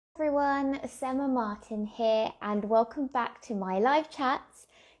everyone, Sema Martin here and welcome back to my live chats.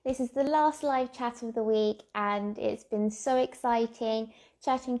 This is the last live chat of the week and it's been so exciting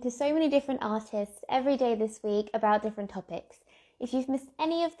chatting to so many different artists every day this week about different topics. If you've missed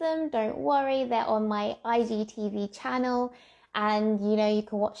any of them, don't worry, they're on my IGTV channel and you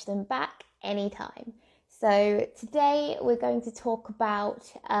can watch them back anytime. So today we're going to talk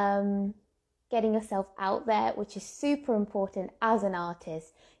about getting yourself out there, which is super important as an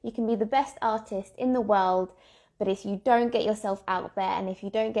artist. You can be the best artist in the world, but if you don't get yourself out there and if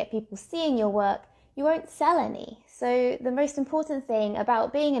you don't get people seeing your work, you won't sell any. So the most important thing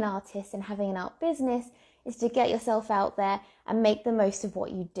about being an artist and having an art business is to get yourself out there and make the most of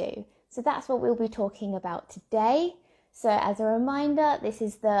what you do. So that's what we'll be talking about today. So as a reminder, this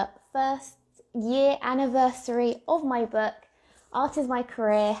is the first year anniversary of my book, Art is My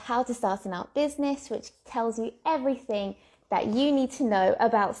Career, How to Start an Art Business, which tells you everything that you need to know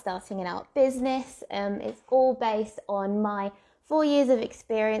about starting an art business. It's all based on my 4 years of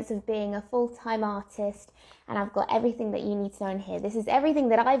experience of being a full-time artist, and I've got everything that you need to know in here. This is everything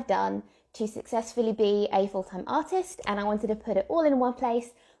that I've done to successfully be a full-time artist, and I wanted to put it all in one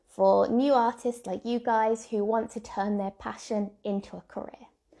place for new artists like you guys who want to turn their passion into a career.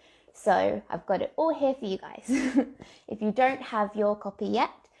 So I've got it all here for you guys. If you don't have your copy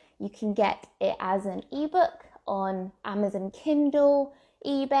yet, you can get it as an ebook on Amazon Kindle,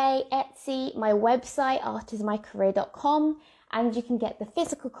 eBay, Etsy, my website, artismycareer.com, and you can get the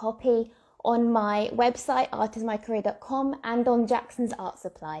physical copy on my website, artismycareer.com, and on Jackson's Art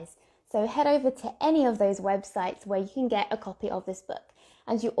Supplies. So head over to any of those websites where you can get a copy of this book.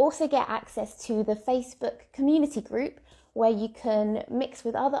 And you also get access to the Facebook community group, where you can mix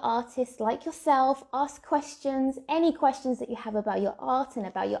with other artists like yourself, ask questions, any questions that you have about your art and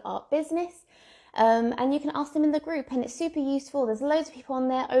about your art business. And you can ask them in the group, and it's super useful. There's loads of people on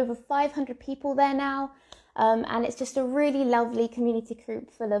there, over 500 people there now. And it's just a really lovely community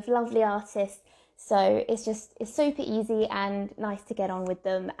group full of lovely artists. So it's super easy and nice to get on with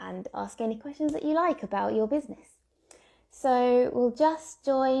them and ask any questions that you like about your business. So we'll just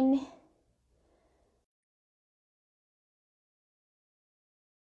join.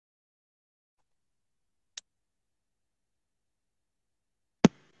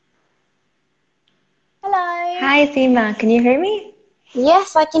 Hello. Hi, Seema. Can you hear me?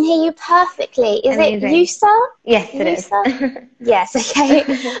 Yes, I can hear you perfectly. Is Amazing. it Yusa? Yes, it is. Yes, okay.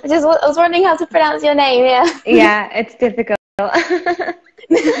 I was wondering how to pronounce your name, yeah. Yeah, it's difficult.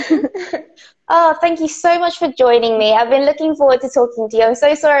 Oh, thank you so much for joining me. I've been looking forward to talking to you. I'm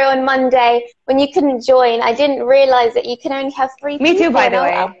so sorry on Monday when you couldn't join. I didn't realize that you can only have 3 people. Me too, by the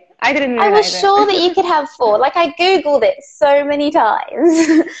way. I didn't realize I was sure that you could have 4. Like, I Googled it so many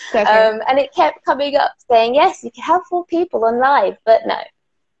times. Okay. And it kept coming up saying, yes, you can have 4 people on live. But no,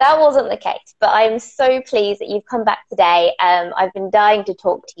 that wasn't the case. But I'm so pleased that you've come back today. I've been dying to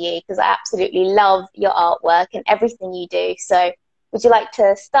talk to you because I absolutely love your artwork and everything you do. So would you like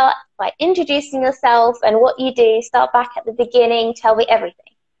to start by introducing yourself and what you do? Start back at the beginning. Tell me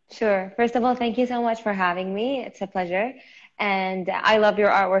everything. Sure. First of all, thank you so much for having me. It's a pleasure. And I love your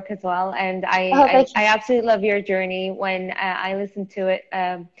artwork as well. And I absolutely love your journey. When I listened to it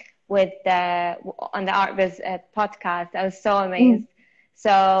on the Art Biz podcast, I was so amazed.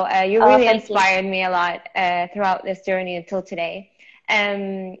 So you really inspired me a lot throughout this journey until today.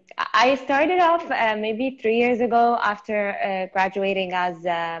 I started off maybe 3 years ago after graduating as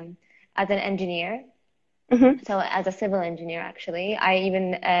an engineer. So as a civil engineer, actually. I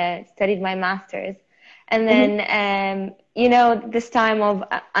even studied my master's. And then, this time of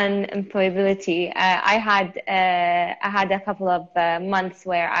unemployability, I had a couple of months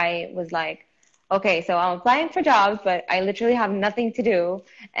where I was like, okay, so I'm applying for jobs, but I literally have nothing to do,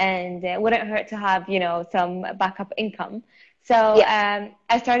 and it wouldn't hurt to have, some backup income. So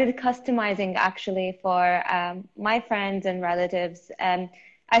I started customizing actually for my friends and relatives.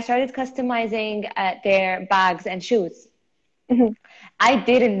 I started customizing their bags and shoes. I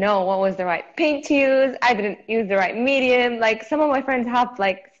didn't know what was the right paint to use. I didn't use the right medium. Like, some of my friends have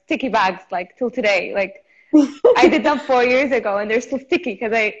like sticky bags like till today. Like, I did them 4 years ago and they're still sticky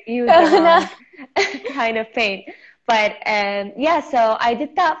because I used the wrong kind of paint. But so I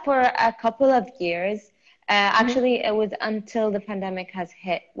did that for a couple of years. Actually, it was until the pandemic has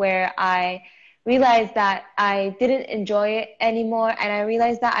hit where I realized that I didn't enjoy it anymore, and I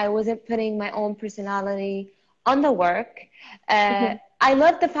realized that I wasn't putting my own personality on the work. I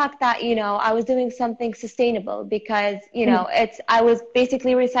love the fact that, I was doing something sustainable because, I was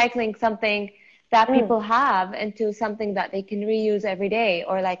basically recycling something that people have into something that they can reuse every day,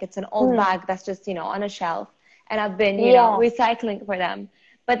 or like it's an old bag that's just, on a shelf, and I've been, recycling for them.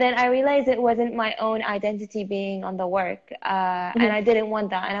 But then I realized it wasn't my own identity being on the work, and I didn't want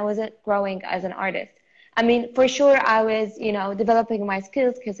that, and I wasn't growing as an artist. I mean, for sure, I was, developing my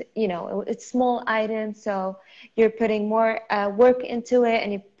skills because, it's small items, so you're putting more work into it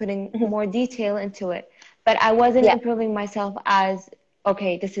and you're putting more detail into it. But I wasn't improving myself as,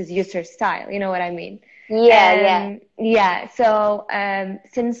 okay, this is user style, you know what I mean? Yeah. So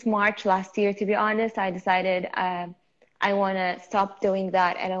since March last year, to be honest, I decided I want to stop doing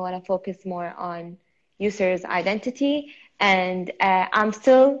that and I want to focus more on user's identity. And I'm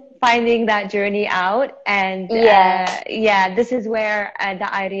still finding that journey out. And this is where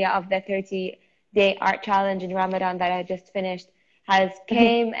the idea of the 30-day art challenge in Ramadan that I just finished has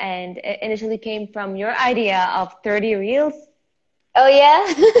came. And it initially came from your idea of 30 reels. Oh, yeah?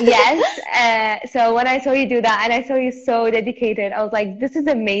 Yes. So when I saw you do that and I saw you so dedicated, I was like, this is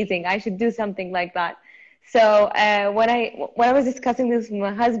amazing. I should do something like that. So when I was discussing this with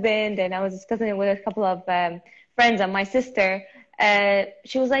my husband and I was discussing it with a couple of friends and my sister,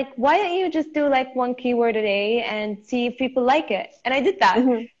 she was like, why don't you just do like one keyword a day and see if people like it? And I did that.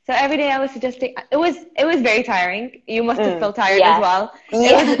 So every day I was suggesting, it was very tiring. You must have felt tired as well.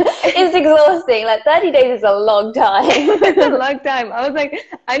 Yeah, it's exhausting. Like 30 days is a long time. It's a long time. I was like,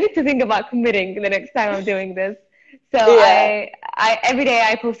 I need to think about committing the next time I'm doing this. So I every day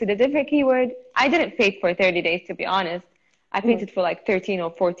I posted a different keyword. I didn't paint for 30 days, to be honest. I painted for like 13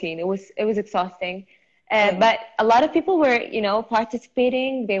 or 14. It was exhausting. But a lot of people were,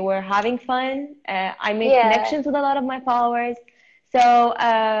 participating. They were having fun. I made connections with a lot of my followers. So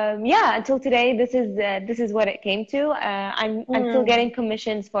until today, this is what it came to. I'm still getting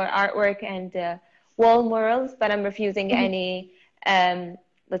commissions for artwork and wall murals, but I'm refusing any,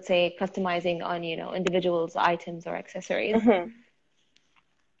 let's say, customizing on individuals' items or accessories.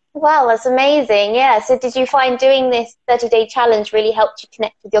 Wow, that's amazing. Yeah. So did you find doing this 30-day challenge really helped you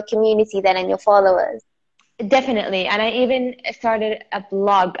connect with your community then and your followers? Definitely. And I even started a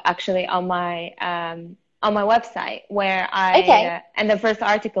blog actually on my website where and the first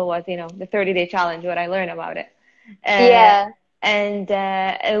article was, the 30-day challenge, what I learned about it. And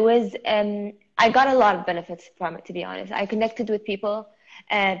it was, I got a lot of benefits from it, to be honest. I connected with people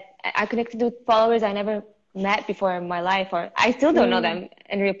and I connected with followers I never met before in my life, or I still don't know them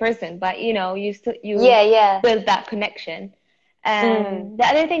in real person, but you build that connection. The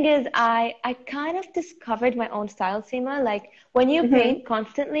other thing is I kind of discovered my own style, Seema. Like when you paint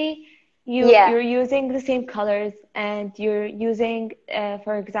constantly, you're using the same colors and you're using,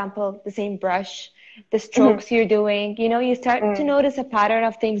 for example, the same brush, the strokes you're doing. You start to notice a pattern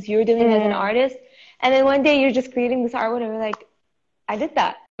of things you're doing as an artist. And then one day you're just creating this artwork and you're like, I did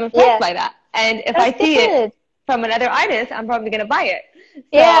that. I'm impressed by that. And if I see it from another artist, I'm probably going to buy it.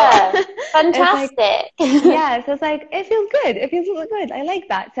 So, fantastic. So it's like, it feels good. It feels really good. I like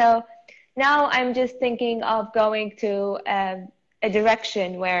that. So now I'm just thinking of going to a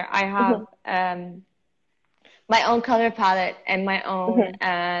direction where I have my own color palette and my own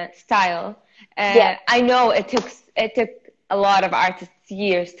style. I know it took a lot of artists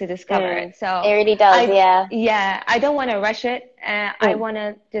years to discover it. So it really does, I don't want to rush it. I want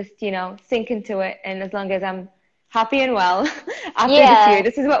to just, sink into it. And as long as I'm happy and well after this year,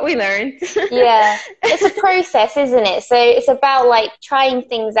 this is what we learned. It's a process, isn't it? So it's about like trying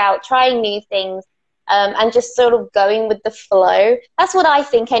things out, trying new things, and just sort of going with the flow. That's what I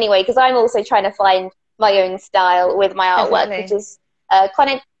think anyway, because I'm also trying to find my own style with my artwork, which is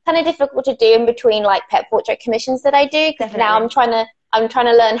kind of difficult to do in between like pet portrait commissions that I do, because now I'm trying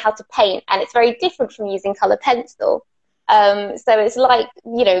to learn how to paint, and it's very different from using color pencil. So it's like,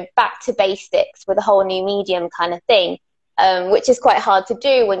 back to basics with a whole new medium kind of thing, which is quite hard to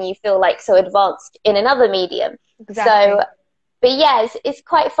do when you feel like so advanced in another medium. So, but yeah, it's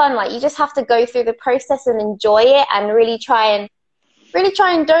quite fun. Like you just have to go through the process and enjoy it, and really try and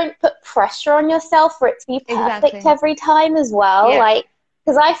don't put pressure on yourself for it to be perfect every time as well. Like,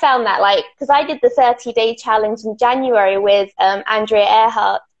 because I found that, because I did the 30-day challenge in January with Andrea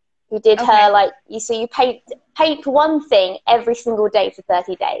Earhart, who did her, you paint one thing every single day for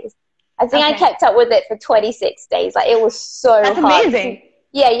 30 days. I think I kept up with it for 26 days. Like, it was so hard. That's amazing.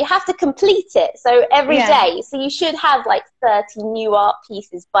 You have to complete it. So every day. So you should have, 30 new art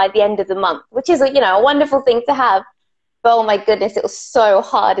pieces by the end of the month, which is, a wonderful thing to have. But, oh, my goodness, it was so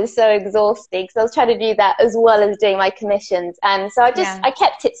hard and so exhausting. So I was trying to do that as well as doing my commissions. And so I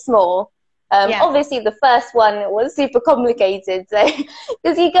kept it small. Obviously, the first one was super complicated. So,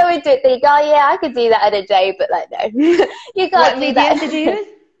 because you go into it, think, oh, yeah, I could do that in a day. But, no, you can't do that. What medium did you use?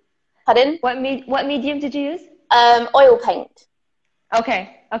 Pardon? What medium did you use? Oil paint.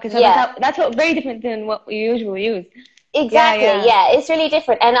 Okay. So that's very different than what we usually use. Exactly. Yeah, it's really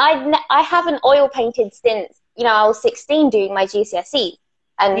different. And I haven't oil painted since, I was 16 doing my GCSE,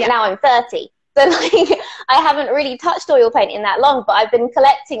 and now I'm 30. So like I haven't really touched oil paint in that long, but I've been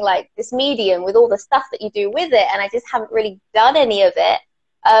collecting like this medium with all the stuff that you do with it, and I just haven't really done any of it.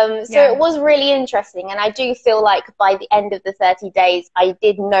 So it was really interesting, and I do feel like by the end of the 30 days, I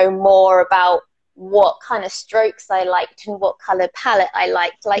did know more about what kind of strokes I liked and what color palette I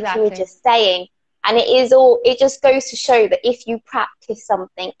liked, like you were just saying. And it just goes to show that if you practice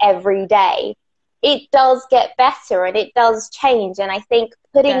something every day, it does get better and it does change. And I think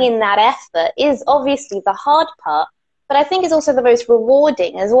putting in that effort is obviously the hard part, but I think it's also the most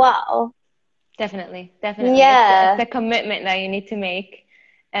rewarding as well. Definitely. Yeah. It's the commitment that you need to make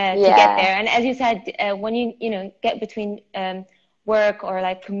to get there. And as you said, when you get between work or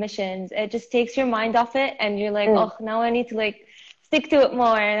like commissions, it just takes your mind off it, and you're like, oh, now I need to like stick to it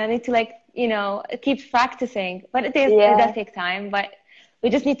more, and I need to like keep practicing. But it does take time, but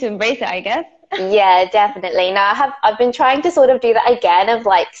we just need to embrace it, I guess. Yeah, definitely. Now I've been trying to sort of do that again, of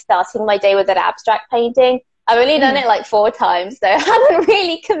like starting my day with an abstract painting. I've only done it like 4 times, so I haven't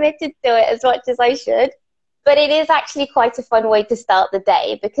really committed to it as much as I should. But it is actually quite a fun way to start the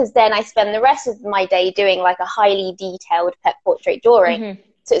day, because then I spend the rest of my day doing like a highly detailed pet portrait drawing.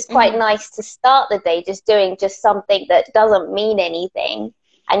 So it's quite nice to start the day just doing just something that doesn't mean anything.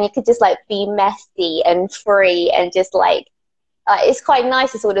 And you could just like be messy and free, and just like, it's quite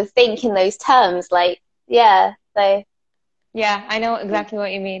nice to sort of think in those terms. Like, so. Yeah, I know exactly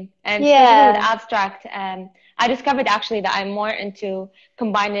what you mean. And especially with abstract, I discovered actually that I'm more into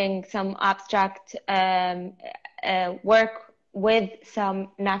combining some abstract work with some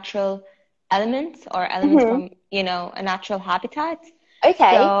natural elements, or elements from, a natural habitat.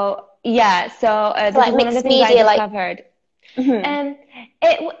 Okay. So, this like is one of the things I discovered.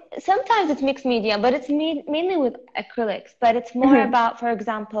 Sometimes it's mixed media, but it's mainly with acrylics. But it's more about, for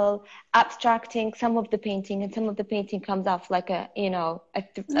example, abstracting some of the painting, and some of the painting comes off like a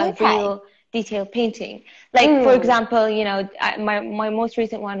real detailed painting. Like for example, my most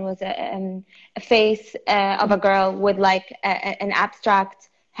recent one was a face of a girl with like an abstract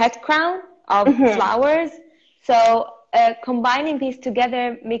head crown of flowers. So combining these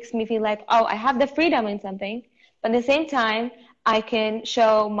together makes me feel like, oh, I have the freedom in something, but at the same time, I can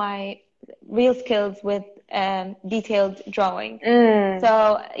show my real skills with detailed drawing.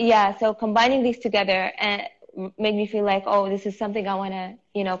 So combining these together made me feel like, oh, this is something I want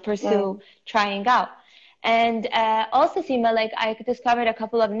to, pursue trying out. And also, Seema, like I discovered a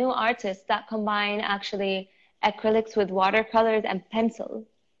couple of new artists that combine actually acrylics with watercolors and pencil.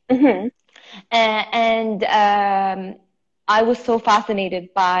 And I was so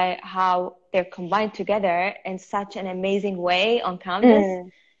fascinated by how they're combined together in such an amazing way on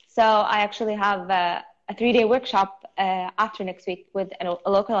canvas. So I actually have a 3-day workshop after next week with a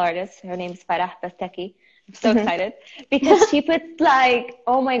local artist. Her name is Farah Bastaki. I'm so excited because she puts like,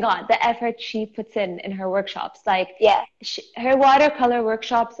 oh my God, the effort she puts in her workshops. Like, her watercolor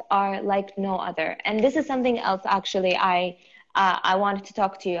workshops are like no other. And this is something else actually I wanted to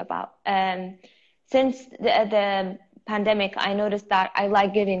talk to you about. Since the pandemic, I noticed that I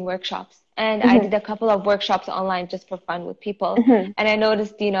like giving workshops, and I did a couple of workshops online just for fun with people. And I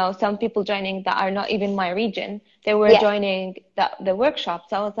noticed, some people joining that are not even my region, they were joining the workshop.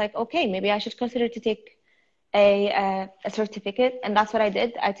 So I was like, okay, maybe I should consider to take a certificate. And that's what I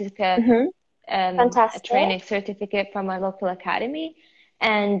did. I took a training certificate from a local academy.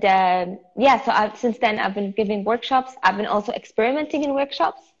 And so since then I've been giving workshops. I've been also experimenting in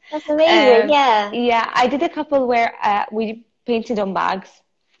workshops. That's amazing. Yeah, I did a couple where we painted on bags.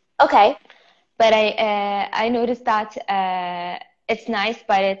 Okay. But I noticed that it's nice,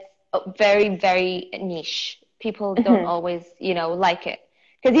 but it's very, very niche. People don't always, like it.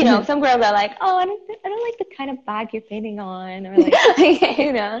 Because, some girls are like, oh, I don't like the kind of bag you're painting on. Or like,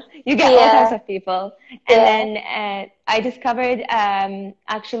 you get all types of people. And then I discovered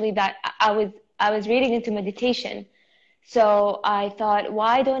actually that I was reading into meditation. So I thought,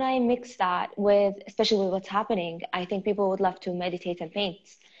 why don't I mix that with, especially with what's happening? I think people would love to meditate and paint.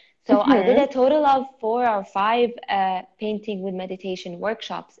 So I did a total of 4 or 5 painting with meditation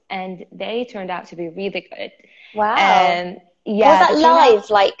workshops, and they turned out to be really good. Wow. Was that live,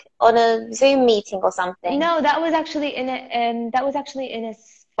 like on a Zoom meeting or something? No, that was actually in a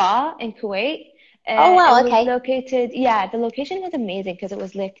spa in Kuwait. Oh wow, it was located. Yeah, the location was amazing because it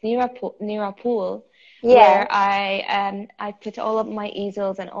was like near a pool. Yeah. Where I put all of my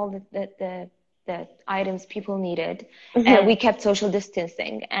easels and all the items people needed, and we kept social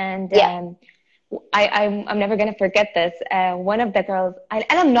distancing. And I'm never gonna forget this. One of the girls, and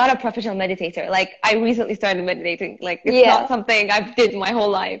I'm not a professional meditator. Like I recently started meditating. Like it's not something I've did my whole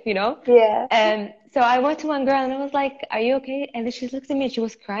life, you know. Yeah. So I went to one girl and I was like, "Are you okay?" And then she looked at me and she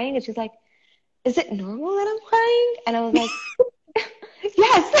was crying and she's like, "Is it normal that I'm crying?" And I was like,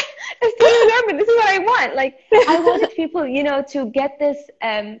 "Yes, it's totally normal. This is what I want." Like I wanted people, you know, to get this,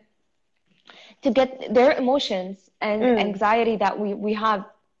 to get their emotions and anxiety that we have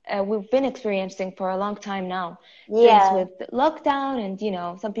we've been experiencing for a long time now, since with lockdown, and you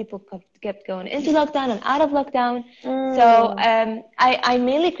know some people kept going into lockdown and out of lockdown. So I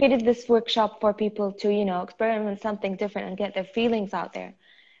mainly created this workshop for people to, you know, experiment something different and get their feelings out there.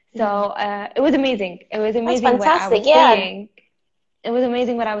 So it was amazing. It was amazing what I was seeing. It was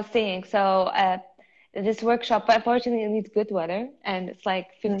amazing what I was seeing. So this workshop, but unfortunately, it needs good weather, and it's like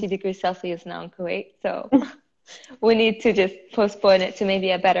 50 degrees Celsius now in Kuwait. So we need to just postpone it to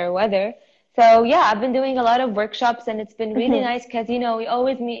maybe a better weather. So yeah, I've been doing a lot of workshops, and it's been really nice because, you know, we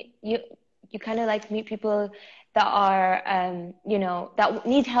always meet you. You kind of like meet people that are, you know, that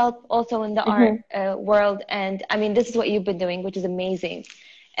need help also in the art world. And I mean, this is what you've been doing, which is amazing.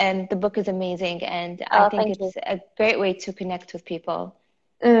 And the book is amazing, and I think it's a great way to connect with people.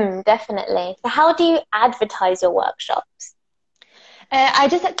 Definitely. So how do you advertise your workshops? I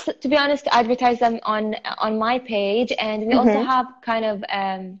just, to be honest, advertise them on my page, and we also have kind of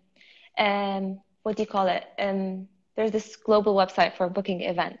what do you call it? There's this global website for booking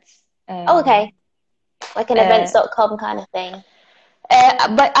events. Okay, like an events.com kind of thing.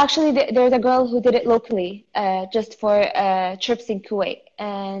 But actually, there's a girl who did it locally, just for trips in Kuwait,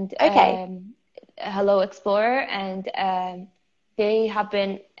 and Hello Explorer, and they have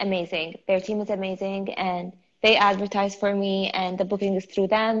been amazing. Their team is amazing, and they advertise for me, and the booking is through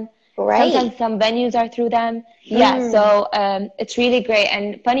them. Great. Sometimes some venues are through them. Yeah, so it's really great.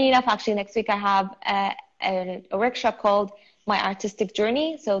 And funny enough, actually, next week I have a workshop called My Artistic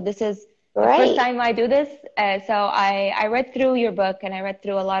Journey. So this is the first time I do this. So I read through your book, and I read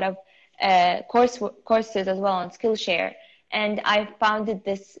through a lot of courses as well on Skillshare. And I founded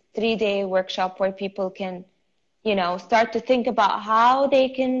this 3-day workshop where people can, you know, start to think about how they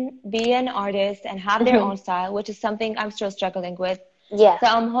can be an artist and have their own style, which is something I'm still struggling with. Yeah. So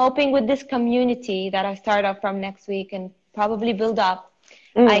I'm hoping with this community that I start up from next week and probably build up,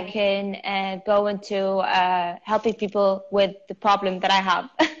 I can go into helping people with the problem that I have,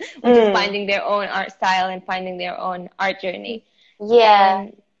 which is finding their own art style and finding their own art journey. Yeah.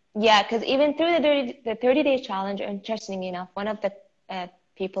 Yeah, because even through the 30-day challenge, interestingly enough, one of the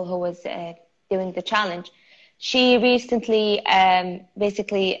people who was doing the challenge, she recently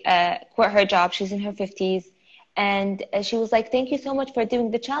basically quit her job. She's in her 50s. And she was like, "Thank you so much for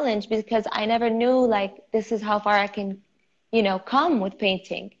doing the challenge, because I never knew like this is how far I can, you know, come with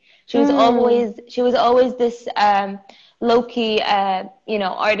painting." She was always this low-key, you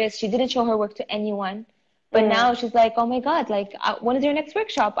know, artist. She didn't show her work to anyone. But now she's like, "Oh my God, like, when is your next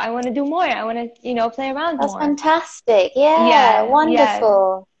workshop? I want to do more. I want to, you know, play around more." That's fantastic. Yeah,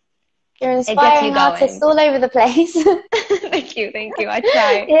 wonderful. You're inspiring artists all over the place. Thank you. I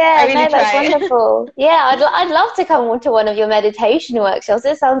try. Yeah, I really that's try. wonderful. Yeah, I'd love to come to one of your meditation workshops.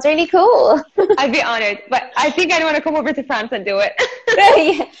 It sounds really cool. I'd be honored, but I think I'd want to come over to France and do it.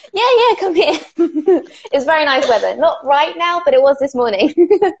 yeah, come here. It's very nice weather. Not right now, but it was this morning.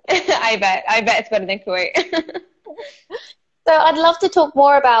 I bet it's better than Kuwait. So I'd love to talk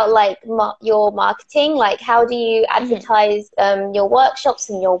more about like your marketing. Like, how do you advertise your workshops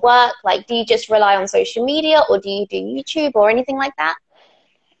and your work? Like, do you just rely on social media, or do you do YouTube or anything like that?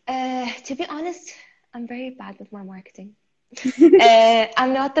 To be honest, I'm very bad with my marketing.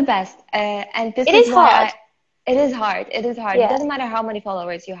 I'm not the best, and this is why it is hard. It is hard. Yeah. It doesn't matter how many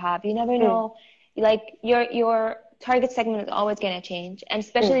followers you have. You never know. Like your target segment is always going to change, and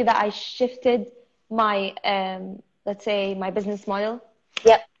especially that I shifted my let's say my business model.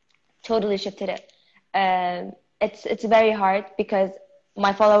 Yep. Totally shifted it. It's very hard because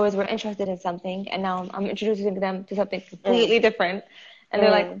my followers were interested in something, and now I'm introducing them to something completely different. And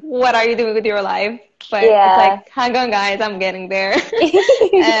they're like, "What are you doing with your life?" But it's like, hang on, guys, I'm getting there.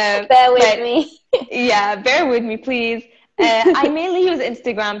 Bear with me. Yeah, bear with me, please. I mainly use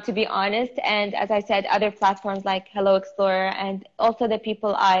Instagram, to be honest. And as I said, other platforms like Hello Explorer, and also the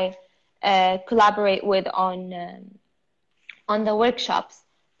people I collaborate with on the workshops.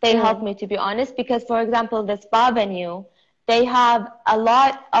 They help me, to be honest, because, for example, the spa venue, they have a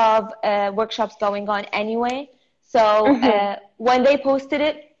lot of workshops going on anyway. So when they posted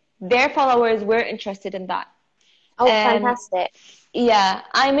it, their followers were interested in that. Oh, fantastic. Yeah,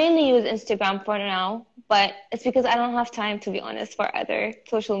 I mainly use Instagram for now, but it's because I don't have time, to be honest, for other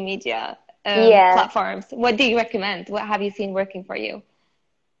social media Yeah. platforms. What do you recommend? What have you seen working for you?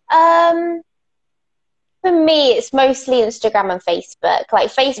 Um, For me, it's mostly Instagram and Facebook. Like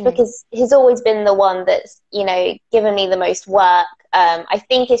Facebook Mm. has always been the one that's, given me the most work. I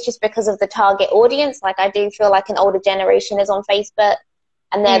think it's just because of the target audience. Like I do feel like an older generation is on Facebook,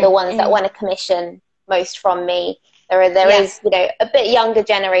 and they're the Mm. ones that Mm. want to commission most from me. There Yeah. is, a bit younger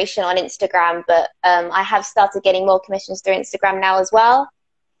generation on Instagram, but I have started getting more commissions through Instagram now as well.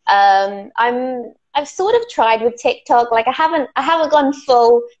 I've sort of tried with TikTok. Like I haven't gone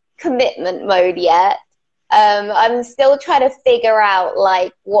full commitment mode yet. I'm still trying to figure out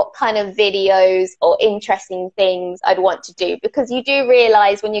like what kind of videos or interesting things I'd want to do, because you do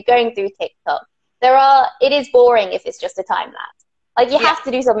realize when you're going through TikTok, it is boring if it's just a time lapse. Like you Yeah. have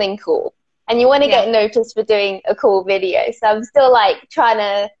to do something cool, and you want to Yeah. get noticed for doing a cool video. So I'm still like trying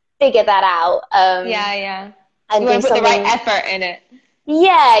to figure that out. Yeah. Yeah. And You want do to put the right something. effort in it.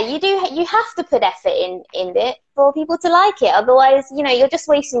 Yeah, you do. You have to put effort in it for people to like it. Otherwise, you're just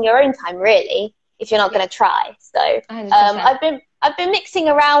wasting your own time, really, if you're not Yeah. going to try. So, 100%. I've been mixing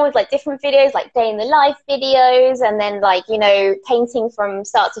around with like different videos, like day in the life videos, and then like painting from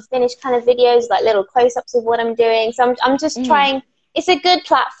start to finish kind of videos, like little close-ups of what I'm doing. So I'm just Mm. trying. It's a good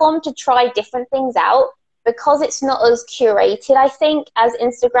platform to try different things out because it's not as curated, I think, as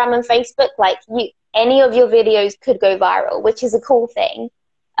Instagram and Facebook. Like any of your videos could go viral, which is a cool thing.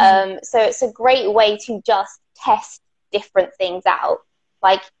 Mm. So it's a great way to just test different things out,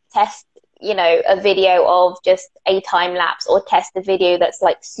 like test, a video of just a time lapse, or test a video that's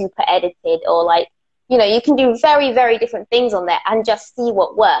like super edited, or like, you can do very, very different things on there and just see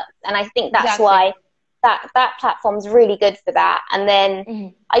what works. And I think that's Exactly. why that platform's really good for that. And then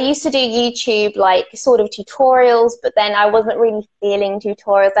Mm. I used to do YouTube, like sort of tutorials, but then I wasn't really feeling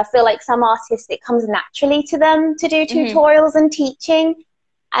tutorials. I feel like some artists, it comes naturally to them to do Mm. tutorials and teaching.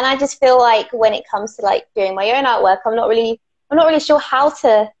 And I just feel like when it comes to like doing my own artwork, I'm not really sure how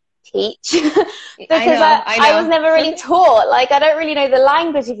to teach I because know. I I was know. never really taught. Like I don't really know the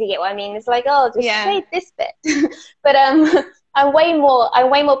language, if you get what I mean. It's like, oh, just Yeah. say this bit. But I'm way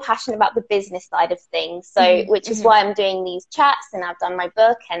more passionate about the business side of things. So, Mm-hmm. which is Mm-hmm. why I'm doing these chats, and I've done my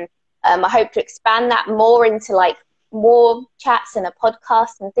book, and I hope to expand that more into like more chats and a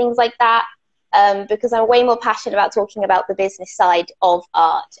podcast and things like that. Because I'm way more passionate about talking about the business side of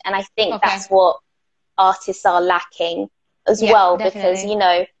art. And I think Okay. that's what artists are lacking as Yeah, well, because,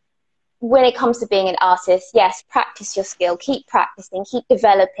 definitely. when it comes to being an artist, yes, practice your skill, keep practicing, keep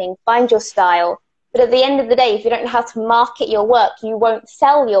developing, find your style. But at the end of the day, if you don't know how to market your work, you won't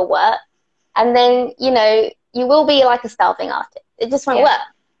sell your work. And then, you will be like a starving artist. It just won't Yeah. work.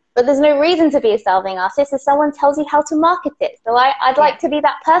 But there's no reason to be a starving artist if someone tells you how to market it. So I'd Yeah. like to be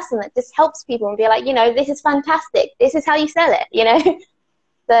that person that just helps people and be like, this is fantastic. This is how you sell it.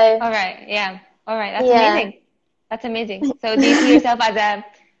 So, All right. Yeah. All right. That's yeah. amazing. That's amazing. So do you see yourself as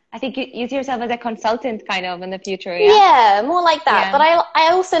I think you see yourself as a consultant kind of in the future, yeah? Yeah, more like that. But Yeah.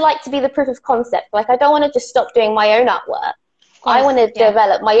 I also like to be the proof of concept. Like, I don't want to just stop doing my own artwork. Of I course. want to Yeah.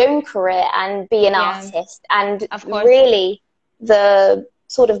 develop my own career and be an Yeah. artist. And Of course. really, the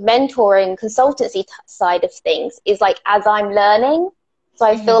sort of mentoring consultancy side of things is like as I'm learning. So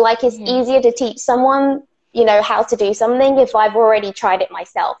I feel like Mm-hmm. it's Mm-hmm. easier to teach someone, how to do something if I've already tried it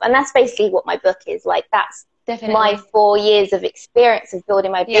myself. And that's basically what my book is. Like, that's my Definitely. 4 years of experience of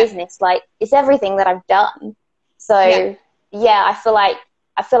building my Yeah. business. Like, it's everything that I've done. Yeah. So yeah, I feel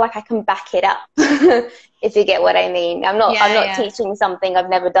like I can back it up. If you get what I mean. I'm Yeah. not Yeah. teaching something I've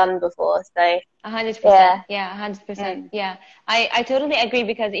never done before. So 100%. yeah. Yeah. 100%. Mm. Yeah. I totally agree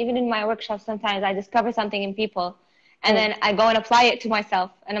because even in my workshops, sometimes I discover something in people and Mm. then I go and apply it to myself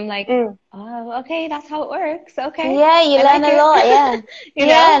and I'm like, Mm. oh, okay, that's how it works. Okay. Yeah, you I learn like a it. lot. Yeah. You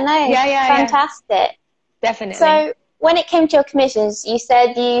Yeah, know? no, Yeah. Yeah. Yeah. fantastic. Definitely. So when it came to your commissions, you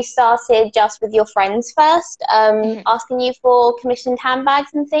said you started just with your friends first, Mhm. asking you for commissioned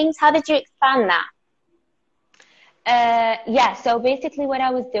handbags and things. How did you expand that? Yeah, so basically what I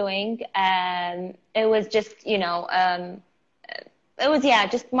was doing, it was just, it was, yeah,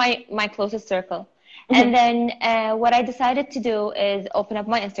 just my closest circle. And then what I decided to do is open up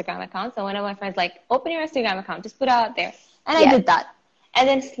my Instagram account. So one of my friends like, open your Instagram account, just put it out there. And I Yeah. did that. And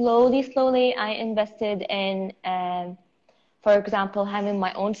then slowly, I invested in, for example, having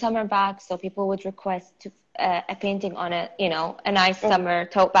my own summer bag. So people would request a painting on it, a nice Mm. summer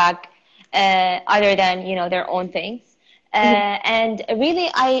tote bag, other than, their own things. And really,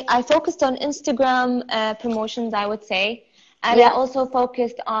 I focused on Instagram promotions, I would say. And I Yeah. also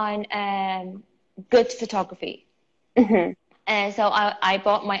focused on good photography. Hmm. And so I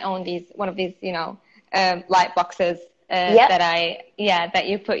bought my own one of these, light boxes Yep. that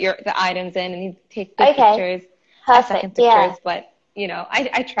you put the items in and you take good Okay. pictures, Perfect. second Yeah. pictures, but you know,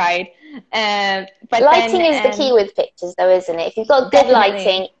 I tried. But Lighting is the then key with pictures though, isn't it? If you've got good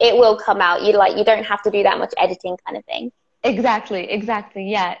lighting, definitely. it will come out. You don't have to do that much editing kind of thing. Exactly,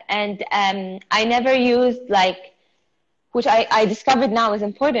 yeah. And I never used like, which I discovered now is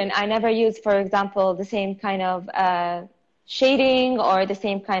important. I never use, for example, the same kind of shading or the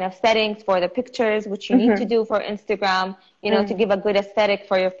same kind of settings for the pictures, which you need to do for Instagram, you know, to give a good aesthetic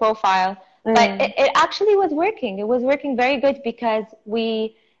for your profile. But it actually was working. It was working very good because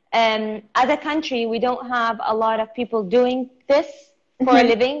we, as a country, we don't have a lot of people doing this for a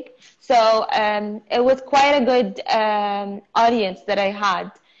living. So it was quite a good audience that I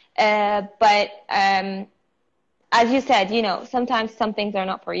had. But as you said, you know, sometimes some things are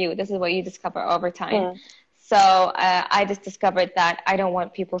not for you. This is what you discover over time. So I just discovered that I don't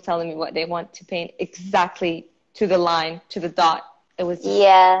want people telling me what they want to paint exactly to the line, to the dot. It was just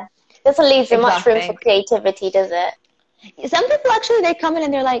doesn't leave so much room for exhausting. creativity, does it? Some people actually, they come in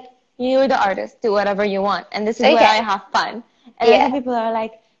and they're like, you're the artist, do whatever you want. And this is where I Okay. have fun. And then some Yeah. people are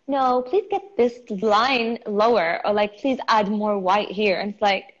like, no, please get this line lower, or like, please add more white here. And it's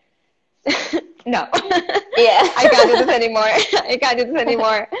like, no, Yeah. I can't do this anymore. I can't do this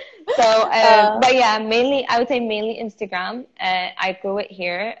anymore. So, but yeah, mainly, I would say mainly Instagram. I grew it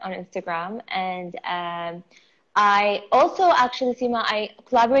here on Instagram. And I also actually, Seema, I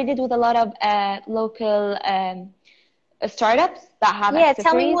collaborated with a lot of local startups that have Yeah,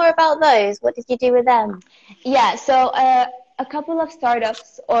 tell me accessories. more about those. What did you do with them? Yeah, so a couple of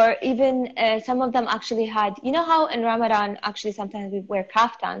startups, or even some of them actually had, you know how in Ramadan actually sometimes we wear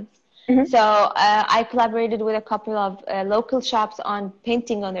kaftans. So I collaborated with a couple of local shops on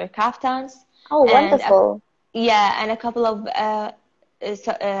painting on their kaftans, Oh, and wonderful. yeah, and a couple of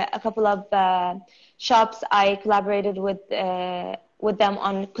shops I collaborated with them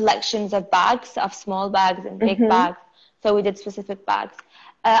on collections of bags, of small bags and big bags. So we did specific bags.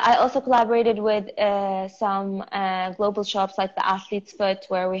 I also collaborated with some global shops like the Athlete's Foot,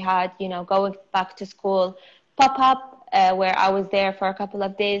 where we had, you know, going back to school pop-up, where I was there for a couple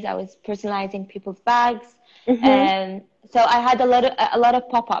of days. I was personalizing people's bags. And so I had a lot of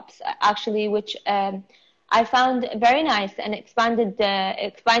pop-ups actually, which I found very nice and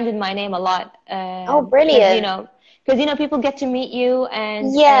expanded my name a lot. Oh, Because brilliant. people get to meet you,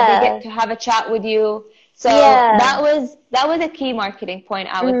 and they get Yeah. to have a chat with you. So Yeah. that was a key marketing point,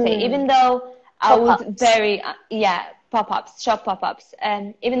 I would say. Even Mm. though I was Pop-ups. very pop-ups, shop pop-ups,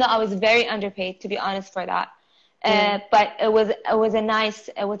 and even though I was very underpaid, to be honest, for that. But it was a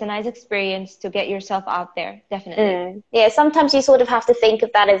nice experience to get yourself out there, definitely. Yeah, sometimes you sort of have to think of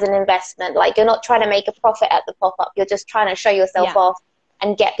that as an investment. Like you're not trying to make a profit at the pop-up. You're just trying to show yourself Yeah, off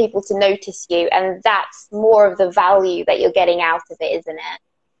and get people to notice you. And that's more of the value that you're getting out of it, isn't it?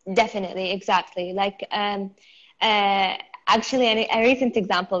 definitely, exactly. Like actually, a recent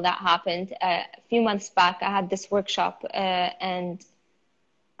example that happened a few months back. I had this workshop, and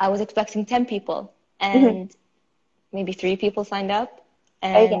I was expecting 10 people, and maybe 3 people signed up,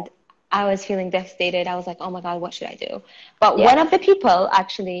 Okay. and I was feeling devastated. I was like, oh my God, what should I do? But Yeah. one of the people,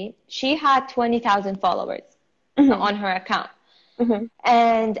 actually, she had 20,000 followers on her account.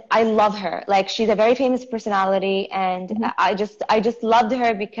 And I love her. Like, she's a very famous personality, and I just loved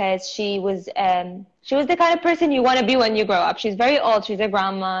her because she was the kind of person you want to be when you grow up. She's very old. She's a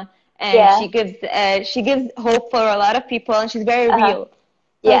grandma, and Yeah. she gives hope for a lot of people, and she's very real.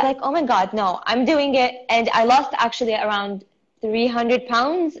 So I was Yeah. like, oh my God, no, I'm doing it. And I lost actually around 300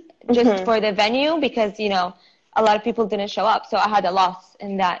 pounds just for the venue because, you know, a lot of people didn't show up. So I had a loss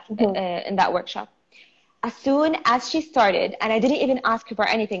in that workshop. As soon as she started, and I didn't even ask her for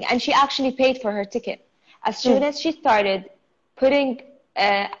anything, and she actually paid for her ticket. As soon as she started putting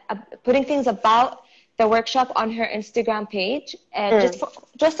putting things about the workshop on her Instagram page,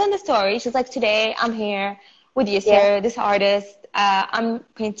 just on the story, she's like, "Today I'm here with Yeah. Yusser, this artist. I'm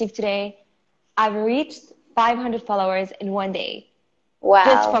painting today." I've reached 500 followers in one day, Wow.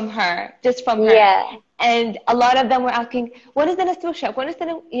 just from her. Yeah. And a lot of them were asking, when is the next workshop? When is the,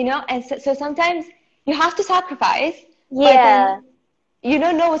 you know? And so sometimes you have to sacrifice, but Yeah. then you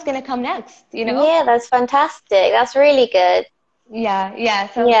don't know what's going to come next, you know? Yeah, that's fantastic. That's really good. Yeah.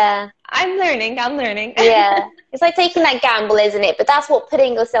 So Yeah. I'm learning. Yeah. It's like taking that gamble, isn't it? But that's what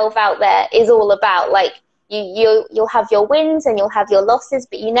putting yourself out there is all about. Like you'll have your wins and you'll have your losses,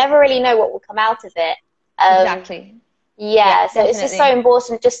 but you never really know what will come out of it. Exactly. Yeah, Yeah, so it's just so definitely.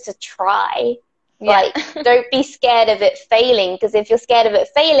 important just to try. Yeah. Like, don't be scared of it failing, because if you're scared of it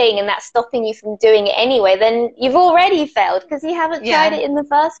failing and that's stopping you from doing it anyway, then you've already failed because you haven't tried it in the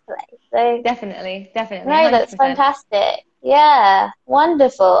first place. So definitely, no, that's 100%. fantastic. Yeah,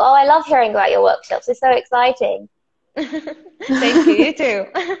 wonderful. Oh, I love hearing about your workshops. It's so exciting. Thank you. You too.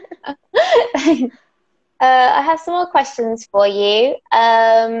 I have some more questions for you.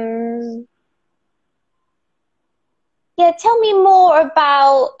 Yeah, tell me more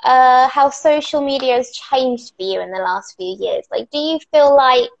about how social media has changed for you in the last few years. Like, do you feel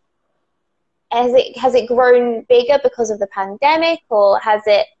like has it grown bigger because of the pandemic, or has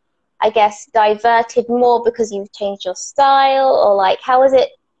it, I guess, diverted more because you've changed your style, or like how has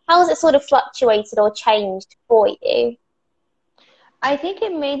it sort of fluctuated or changed for you? I think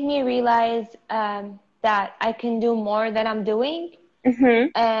it made me realize that I can do more than I'm doing. Mm-hmm.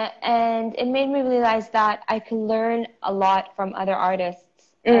 And it made me realize that I can learn a lot from other artists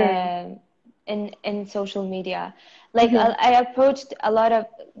Mm. in social media. Like Mm-hmm. I approached a lot of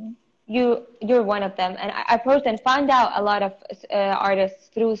you're one of them, and I approached and found out a lot of artists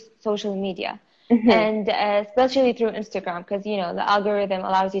through social media, Mm-hmm. and especially through Instagram, because you know the algorithm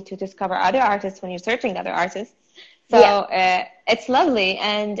allows you to discover other artists when you're searching other artists. So Yeah. it's lovely,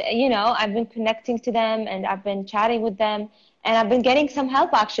 and you know I've been connecting to them, and I've been chatting with them, and I've been getting some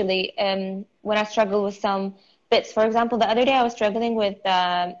help actually when I struggle with some bits. For example, the other day I was struggling with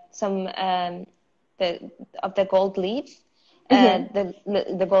some the of the gold leaves,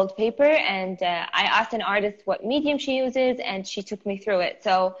 Mm-hmm. the gold paper, and I asked an artist what medium she uses, and she took me through it.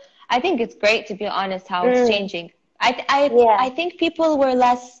 So I think it's great, to be honest, how it's Mm. changing. I Yeah. think people were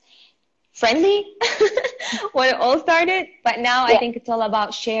less friendly when it all started, but now I Yeah. think it's all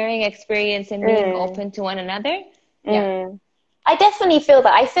about sharing experience and being Mm. open to one another. Yeah, Mm. I definitely feel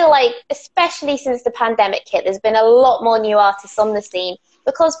that. I feel like, especially since the pandemic hit, there's been a lot more new artists on the scene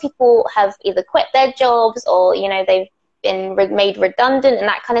because people have either quit their jobs or, they've been made redundant and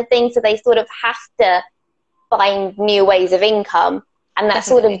that kind of thing. So they sort of have to find new ways of income. And that's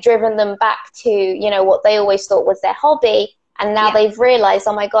sort of definitely. driven them back to, what they always thought was their hobby. And now Yeah, they've realized,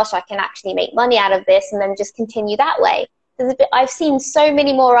 oh my gosh, I can actually make money out of this, and then just continue that way. I've seen so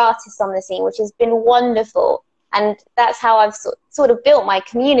many more artists on the scene, which has been wonderful. And that's how I've sort of built my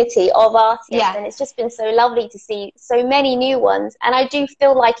community of artists. yeah, And it's just been so lovely to see so many new ones. And I do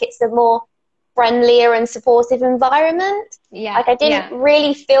feel like it's a more friendlier and supportive environment. yeah, Like, I didn't yeah.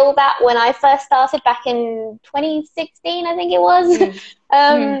 really feel that when I first started back in 2016, I think it was. Mm.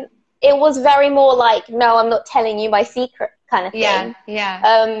 Mm. It was very more like, no, I'm not telling you my secret kind of Yeah, thing.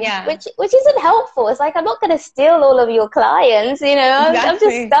 yeah, yeah. Which isn't helpful. It's like, I'm not going to steal all of your clients, I'm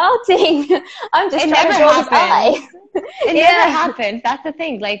just Exactly. starting. I'm just It trying never to draw this happens. eye. It never Yeah, happens. That's the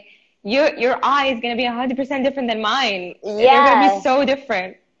thing. Like your eye is gonna be 100% different than mine. They're gonna be yeah. so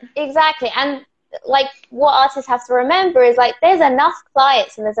different. Exactly. And like, what artists have to remember is like, there's enough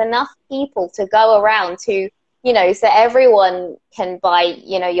clients and there's enough people to go around to, so everyone can buy,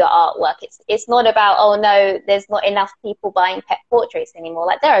 your artwork. It's not about, oh no, there's not enough people buying pet portraits anymore.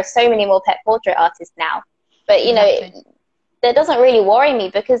 Like, there are so many more pet portrait artists now. But, Exactly. that doesn't really worry me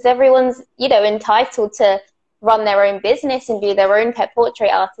because everyone's, entitled to run their own business and be their own pet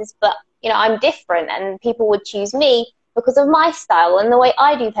portrait artist. But, I'm different, and people would choose me because of my style and the way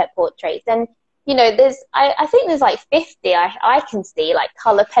I do pet portraits. And, I think there's like 50 I can see, like,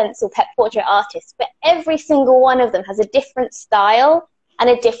 color pencil pet portrait artists, but every single one of them has a different style and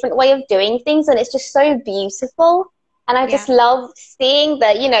a different way of doing things. And it's just so beautiful. And I Yeah. just love seeing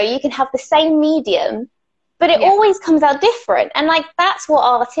that, you can have the same medium, but it Yeah. always comes out different. And like, that's what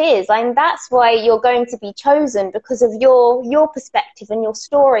art is. And that's why you're going to be chosen, because of your perspective and your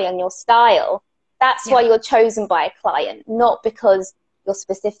story and your style. That's Yeah. why you're chosen by a client, not because you're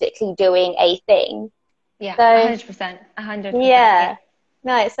specifically doing a thing. Yeah. So 100%. 100%. Yeah. yeah,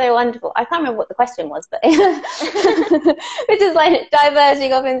 no, it's so wonderful. I can't remember what the question was, but which is like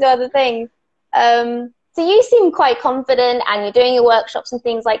diverging off into other things. So you seem quite confident, and you're doing your workshops and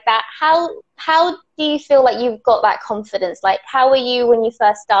things like that. How do you feel like you've got that confidence? Like, how were you when you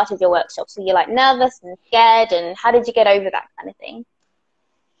first started your workshops? Were you like nervous and scared, and how did you get over that kind of thing?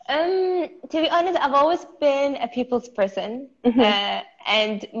 To be honest, I've always been a people's person. Hmm.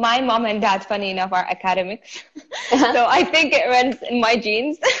 And my mom and dad, funny enough, are academics. So I think it runs in my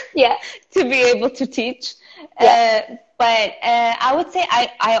genes Yeah, to be able to teach. yeah. But I would say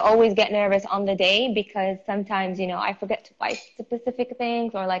I always get nervous on the day because sometimes, I forget to buy specific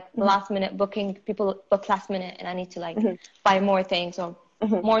things, or like the Hmm. last minute booking, people book last minute and I need to like Hmm. buy more things or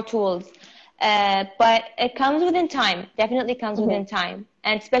Hmm. more tools. But it comes within time, definitely comes Hmm. within time.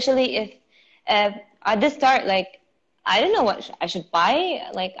 And especially if at the start, like, I don't know what I should buy.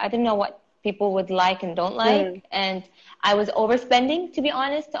 Like, I didn't know what people would like and don't like. And I was overspending, to be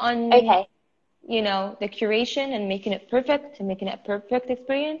honest, on, the curation and making it perfect and making it a perfect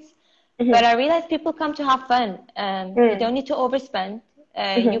experience. But I realized people come to have fun. You don't need to overspend.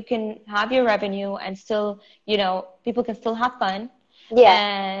 You can have your revenue and still, people can still have fun.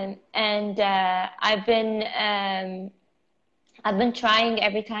 And I've been trying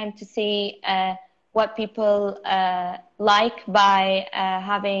every time to see what people like by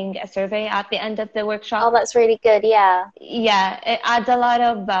having a survey at the end of the workshop. Oh, that's really good. Yeah. Yeah, it adds a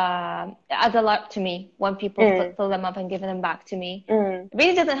lot to me when people fill them up and give them back to me. It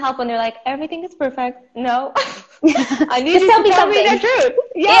really doesn't help when they're like, everything is perfect. No, I need you to tell me the truth.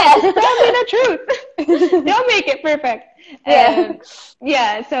 Yeah, just tell me the truth. Don't make it perfect.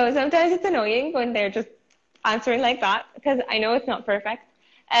 Yeah. So sometimes it's annoying when they're just answering like that, because I know it's not perfect.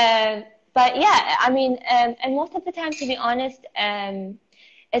 But yeah, I mean, and most of the time, to be honest,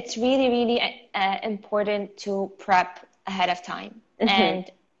 it's really, really important to prep ahead of time, and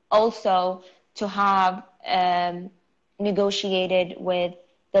also to have negotiated with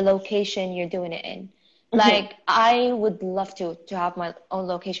the location you're doing it in. Like, I would love to have my own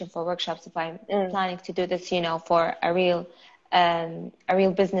location for workshops if I'm planning to do this, for a real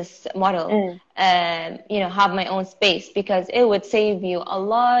business model, have my own space, because it would save you a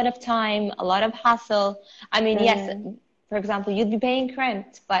lot of time, a lot of hassle. I mean, yes, for example, you'd be paying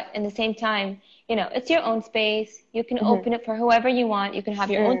rent, but in the same time, it's your own space. You can open it for whoever you want. You can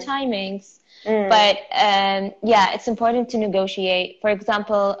have your own timings. But yeah, it's important to negotiate. For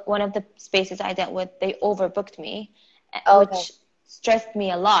example, one of the spaces I dealt with, they overbooked me, which stressed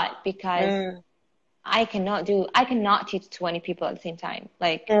me a lot, because I cannot teach 20 people at the same time.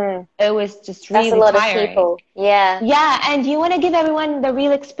 Like, it was just really tiring. That's a lot of people. Yeah, and you want to give everyone the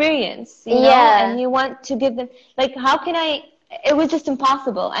real experience, you know? And you want to give them, like, it was just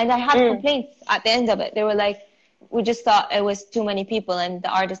impossible. And I had complaints at the end of it. They were like, we just thought it was too many people and the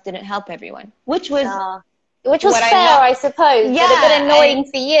artist didn't help everyone, which was fair, I suppose. Yeah, but a bit annoying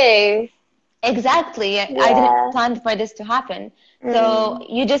for you. Exactly. I didn't plan for this to happen. So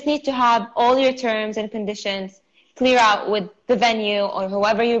you just need to have all your terms and conditions clear out with the venue or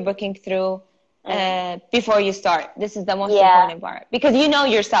whoever you're booking through before you start. This is the most important part, because you know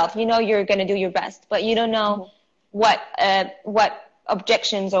yourself, you're going to do your best, but you don't know what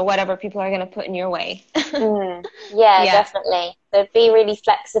objections or whatever people are going to put in your way. Yeah, definitely. So be really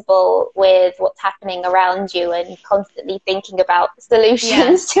flexible with what's happening around you and constantly thinking about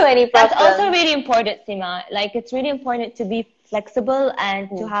solutions to any problems. That's also really important, Sima. Like, it's really important to be flexible and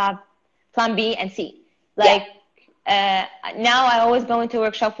to have plan B and C. Like, now I always go into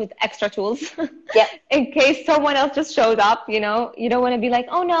workshops with extra tools in case someone else just shows up, you don't want to be like,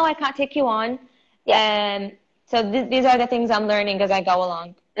 oh no, I can't take you on. So these are the things I'm learning as I go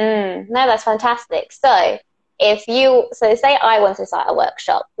along. No, that's fantastic. So say I want to start a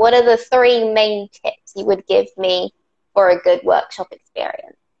workshop, what are the 3 main tips you would give me for a good workshop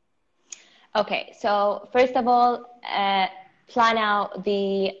experience? Okay, so first of all, plan out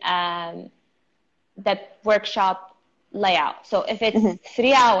the workshop layout. So if it's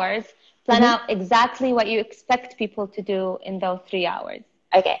 3 hours, plan out exactly what you expect people to do in those 3 hours.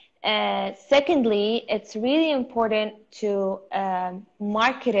 Okay. Secondly, it's really important to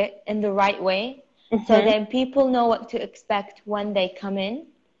market it in the right way, so then people know what to expect when they come in.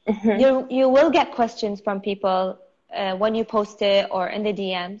 You will get questions from people when you post it or in the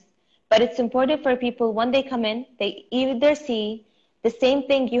DMs, but it's important for people, when they come in, they either see the same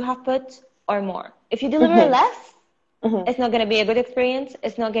thing you have put or more. If you deliver less, it's not going to be a good experience.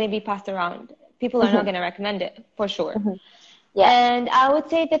 It's not going to be passed around. People are not going to recommend it, for sure. And I would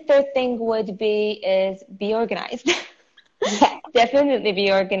say the third thing would be organized. Definitely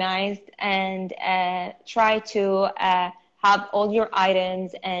be organized, and try to have all your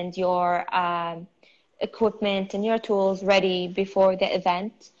items and your equipment and your tools ready before the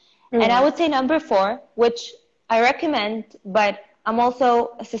event. And I would say number 4, which I recommend, but I'm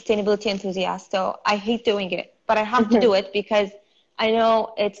also a sustainability enthusiast, so I hate doing it, but I have to do it because I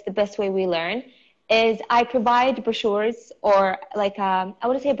know it's the best way we learn, is I provide brochures, or like I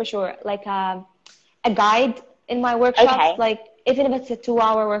wouldn't say a brochure, like a guide in my workshops. Like, even if it's a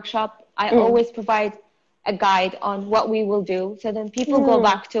 2-hour workshop, I always provide a guide on what we will do, so then people go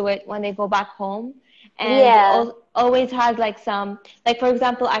back to it when they go back home. And it always has like some, like, for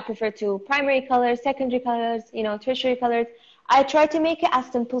example, I prefer to primary colors, secondary colors, tertiary colors. I try to make it as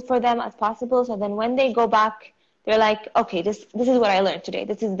simple for them as possible, so then when they go back, they're like, okay, this is what I learned today.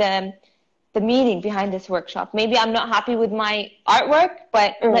 This is the meaning behind this workshop. Maybe I'm not happy with my artwork,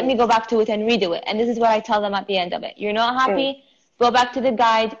 but let me go back to it and redo it. And this is what I tell them at the end of it. You're not happy? go back to the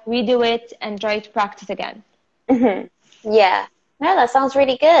guide, redo it, and try to practice again. Mm-hmm. Yeah. No, that sounds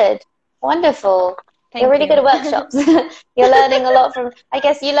really good. Wonderful. They're Thank really you. good workshops. You're learning a lot from, I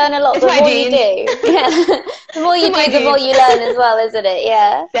guess you learn a lot It's the my more you genes. do. Yeah. The more you My do, the more genes. you learn as well, isn't it?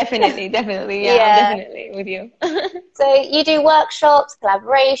 Yeah. Definitely, definitely. Yeah, I'm Yeah. definitely with you. So you do workshops,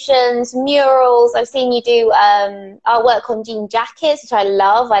 collaborations, murals. I've seen you do artwork on jean jackets, which I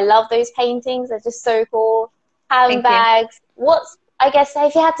love. I love those paintings. They're just so cool. Thank you. Handbags. I guess,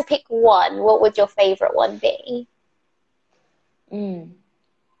 if you had to pick one, what would your favorite one be?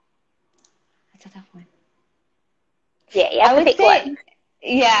 That's a tough one. Yeah, you I have to would pick say, one.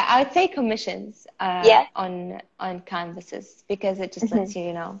 yeah, I would say commissions Yeah. on canvases, because it just Hmm. lets you,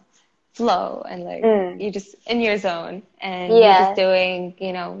 you know, flow, and like Mm. you're just in your zone, and you're just Yeah. doing,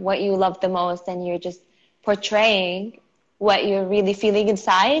 you know, what you love the most, and you're just portraying what you're really feeling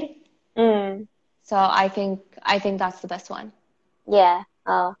inside. Mm. So I think that's the best one. Yeah.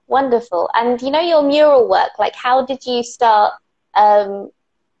 Oh, wonderful. And your mural work, like how did you start um,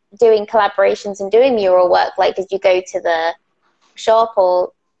 doing collaborations and doing mural work? Like, did you go to the shop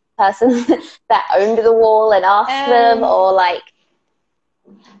or person that owned the wall and ask them, Um, or like?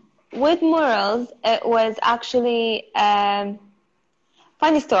 with murals, it was actually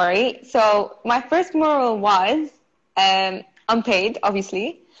funny story. So my first mural was unpaid, obviously,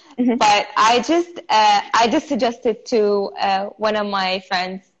 Mhm. but I just suggested to one of my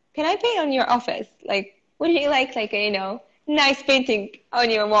friends, "Can I paint on your office? Like, would you like a, you know, nice painting on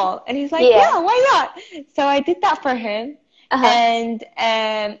your wall?" And he's like, Yeah. "Yeah, why not?" So I did that for him, Uh-huh. and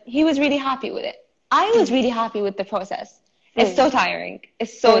he was really happy with it. I was Mm. really happy with the process. It's Mm. so tiring.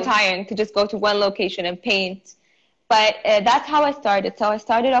 It's so Mm. tiring to just go to one location and paint. But that's how I started. So I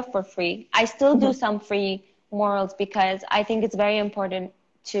started off for free. I still do Mhm. some free murals, because I think it's very important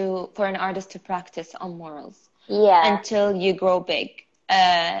for an artist to practice on murals Yeah. until you grow big.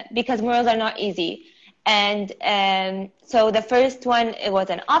 Because murals are not easy. And so the first one, it was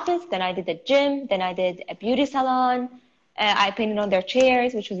an office. Then I did a gym. Then I did a beauty salon. I painted on their chairs,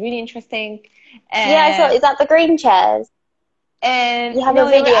 which was really interesting. Yeah, I saw. Uh, Is that the green chairs? You have a no,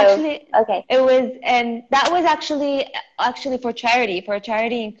 they were video. actually, Okay. it was, that was actually for a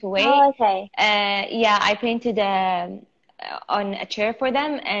charity in Kuwait. Oh, okay. Yeah, I painted on a chair for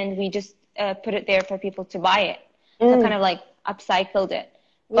them, and we just put it there for people to buy it. So kind Mm. of like upcycled it.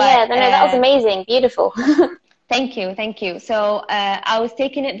 But Yeah, no, that was amazing. Beautiful. thank you, thank you. So I was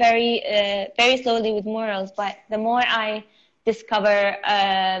taking it very slowly with murals, but the more I discover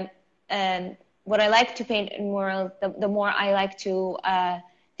what I like to paint in murals, the more I like to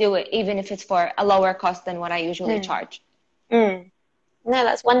do it, even if it's for a lower cost than what I usually Mm. charge. Mm. No,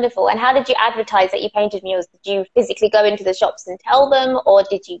 that's wonderful. And how did you advertise that you painted murals? Did you physically go into the shops and tell them, or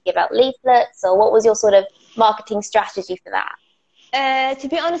did you give out leaflets, or what was your sort of marketing strategy for that? To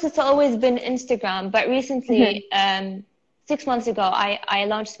be honest, it's always been Instagram, but Hmm. recently, 6 months ago, I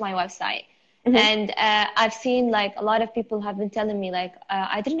launched my website. Hmm. And I've seen like a lot of people have been telling me like,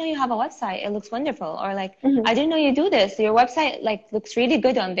 I didn't know you have a website. It looks wonderful. Or like, Hmm. I didn't know you do this. Your website like looks really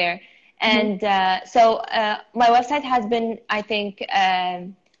good on there. Hmm. And so my website has been, I think,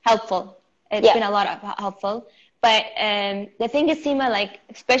 helpful. It's Yeah. been a lot of helpful. But the thing is, Seema, like,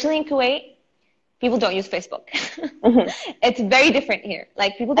 especially in Kuwait, people don't use Facebook. Hmm. It's very different here.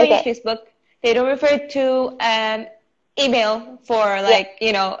 Like people don't use Okay. Facebook. They don't refer to email for Yeah. like,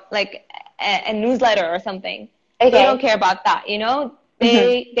 you know, like a newsletter or something. They don't Okay. care about that, you know?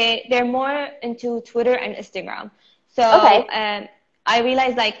 Hmm. They're more into Twitter and Instagram. Okay. So I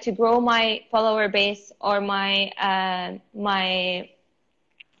realized like to grow my follower base or my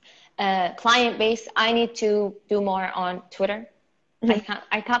client base, I need to do more on Twitter. Hmm.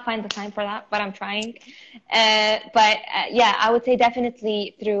 I can't find the time for that, but I'm trying. But yeah, I would say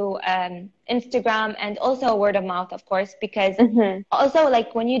definitely through Instagram, and also word of mouth, of course, because Hmm. also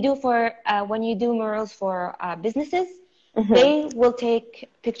like when you do murals for businesses, Hmm. they will take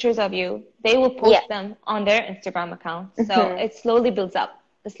pictures of you. They will Yeah. post them on their Instagram account. So Hmm. it slowly builds up.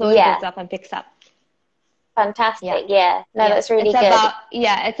 It slowly Yeah. builds up and picks up. Yeah. Fantastic. Yeah. No, Yeah, that's really good.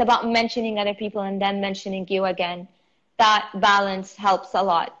 it's about mentioning other people and then mentioning you again. That balance helps a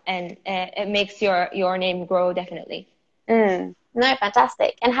lot, and it makes your name grow definitely. Mm. No,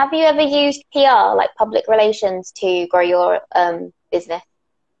 fantastic. And have you ever used PR, like public relations, to grow your business?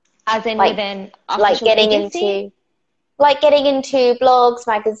 As in Like, within like official getting agency? into, getting into blogs,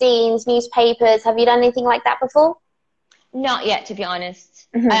 magazines, newspapers. Have you done anything like that before? Not yet, to be honest.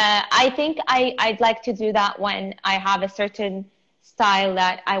 Hmm. I think I'd like to do that when I have a certain style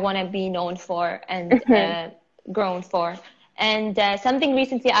that I want to be known for and Hmm. grown for. And something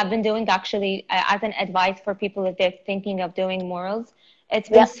recently I've been doing actually as an advice for people if they're thinking of doing murals, it's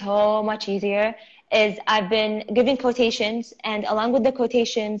been so much easier, is I've been giving quotations, and along with the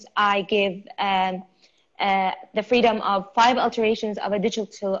quotations, I give the freedom of 5 alterations of a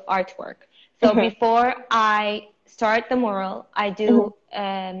digital artwork. So before I start the mural, I do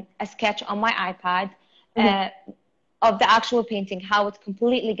a sketch on my iPad of the actual painting, how it's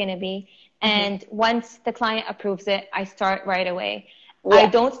completely going to be. And once the client approves it, I start right away. I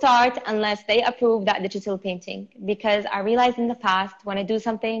don't start unless they approve that digital painting, because I realized in the past when I do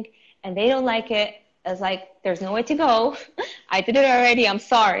something and they don't like it, it's like, there's nowhere to go. I did it already. I'm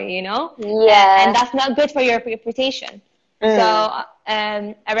sorry, you know? Yeah. And that's not good for your reputation. So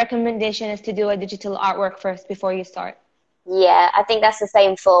a recommendation is to do a digital artwork first before you start. Yeah, I think that's the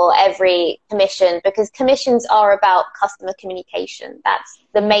same for every commission, because commissions are about customer communication. That's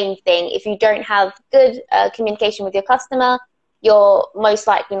the main thing. If you don't have good communication with your customer, you'll most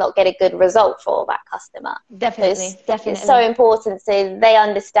likely not get a good result for that customer. Definitely, definitely. It's so important so they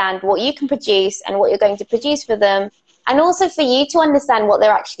understand what you can produce and what you're going to produce for them, and also for you to understand what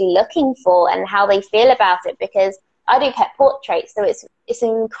they're actually looking for and how they feel about it, because I do pet portraits, so it's an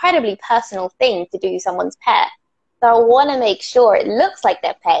incredibly personal thing to do someone's pet. So I want to make sure it looks like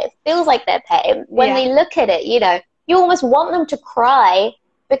their pet, it feels like their pet. When they look at it, you know, you almost want them to cry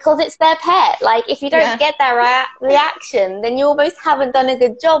because it's their pet. Like, if you don't get that reaction, then you almost haven't done a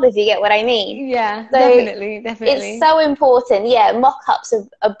good job, if you get what I mean. Yeah, so definitely. It's so important. Yeah, mock-ups are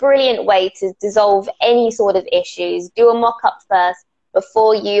a brilliant way to dissolve any sort of issues. Do a mock-up first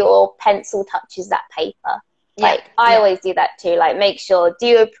before your pencil touches that paper. Like, I always do that too. Like, make sure, do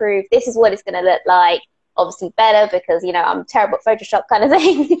you approve? This is what it's going to look like. Obviously better because, you know, I'm terrible at Photoshop kind of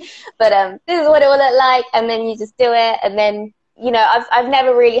thing. But this is what it will look like. And then you just do it. And then, you know, I've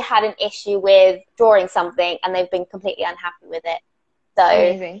never really had an issue with drawing something and they've been completely unhappy with it. So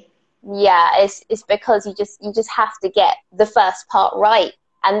amazing. Yeah, it's because you just have to get the first part right.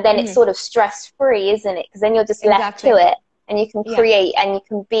 And then it's sort of stress-free, isn't it? Because then you're just left to it and you can create and you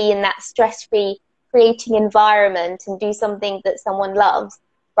can be in that stress-free creating environment and do something that someone loves,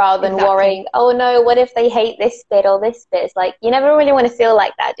 rather than worrying, oh no, what if they hate this bit or this bit? It's like, you never really want to feel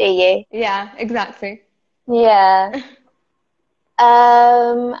like that, do you? Yeah, exactly. Yeah.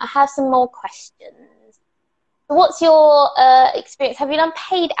 I have some more questions. What's your experience? Have you done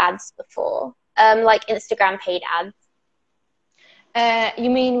paid ads before? Like Instagram paid ads? You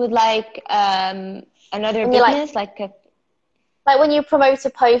mean with like another business? Like when you promote a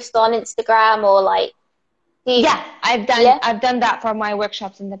post on Instagram, or like I've done that for my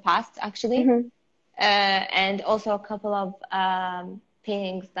workshops in the past, actually. And also a couple of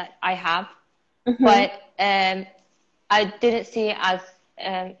paintings that I have, but I didn't see it as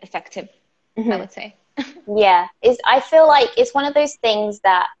effective, I would say. Yeah, I feel like it's one of those things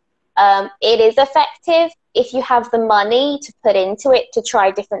that it is effective if you have the money to put into it to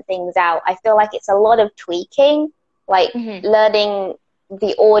try different things out. I feel like it's a lot of tweaking, like learning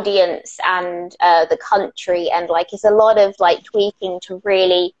the audience and the country, and like it's a lot of like tweaking to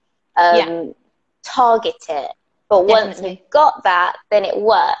really target it. But once you've got that, then it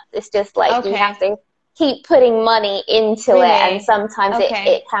works. It's just like you have to keep putting money into it, and sometimes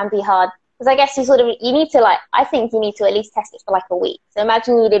it can be hard. Because I guess you need to, like, I think you need to at least test it for like a week. So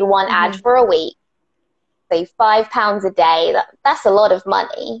imagine you did one ad for a week, say £5 a day. That's a lot of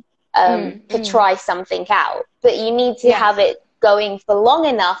money to try something out. But you need to have it going for long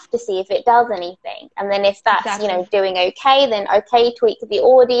enough to see if it does anything. And then if that's, you know, doing okay, then tweak the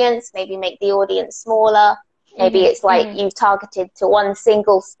audience, maybe make the audience smaller. Maybe it's like you've targeted to one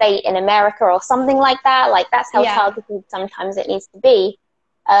single state in America or something like that. Like, that's how targeted sometimes it needs to be.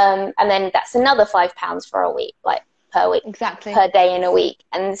 And then that's another £5 for a week, like per week, per day in a week.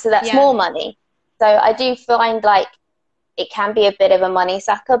 And so that's more money. So I do find like it can be a bit of a money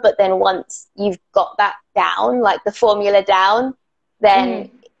sucker, but then once you've got that down, like the formula down,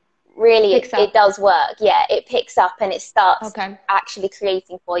 then really it does work. Yeah, it picks up and it starts actually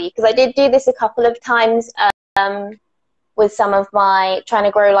creating for you. Because I did do this a couple of times with some of trying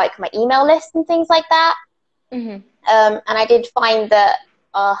to grow like my email list and things like that. And I did find that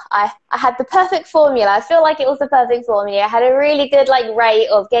I had the perfect formula. I feel like it was the perfect formula. I had a really good like rate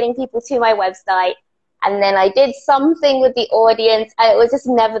of getting people to my website, and then I did something with the audience and it was just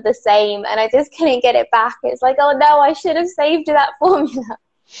never the same, and I just couldn't get it back. It's like, oh no, I should have saved that formula.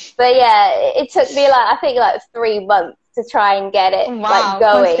 But yeah, it took me I think 3 months to try and get it like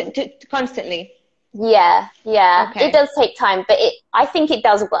going constantly. Yeah. It does take time, but I think it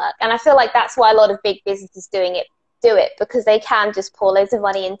does work, and I feel like that's why a lot of big businesses do it, because they can just pour loads of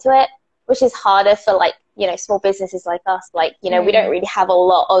money into it, which is harder for like you know, small businesses like us, like, you know, we don't really have a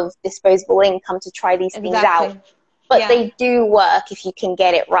lot of disposable income to try these things out, but they do work if you can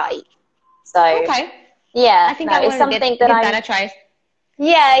get it right. So yeah, I think no, I it's want to something give that a try.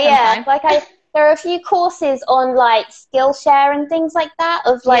 yeah, Sometime. like there are a few courses on like Skillshare and things like that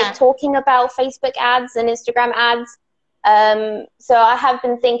of like talking about Facebook ads and Instagram ads. So I have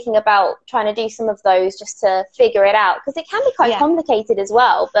been thinking about trying to do some of those just to figure it out, because it can be quite complicated as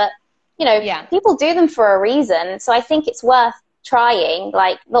well. But, you know, people do them for a reason. So I think it's worth trying,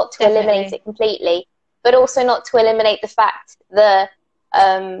 like not to eliminate it completely, but also not to eliminate the fact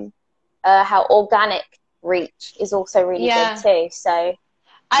how organic reach is also really good too. So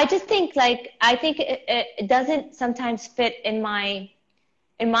I just think I think it doesn't sometimes fit in my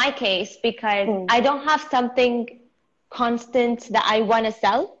case, because I don't have something constant that I want to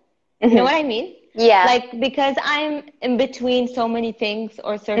sell. You know what I mean? Yeah. Like, because I'm in between so many things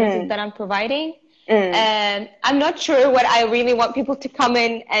or services that I'm providing, and I'm not sure what I really want people to come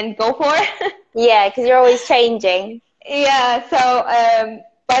in and go for. Yeah, because you're always changing. Yeah. So,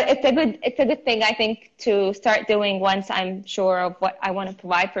 but it's a good thing, I think, to start doing once I'm sure of what I want to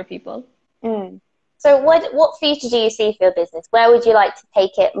provide for people. So what future do you see for your business? Where would you like to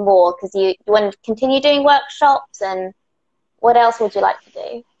take it more? Because you want to continue doing workshops, and what else would you like to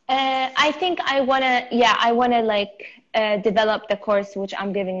do? I think I want to like develop the course, which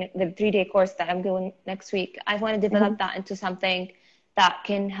I'm giving, the 3-day course that I'm doing next week. I want to develop that into something that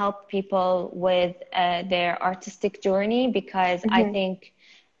can help people with their artistic journey, because I think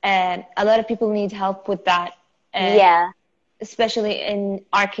a lot of people need help with that. Especially in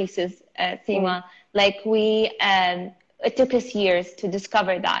our cases, Seema, like it took us years to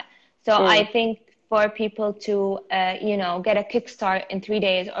discover that. So I think for people to, you know, get a kickstart in 3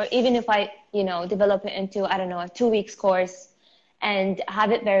 days, or even if I, you know, develop it into, I don't know, a 2 weeks course and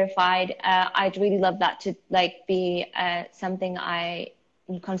have it verified, I'd really love that to like be something I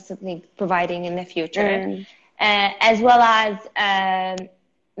am constantly providing in the future, as well as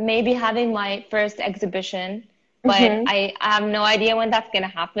maybe having my first exhibition. But I have no idea when that's going to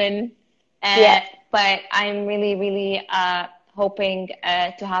happen. But I'm really, really hoping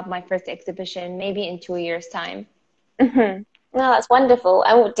to have my first exhibition maybe in 2 years' time. No, that's wonderful.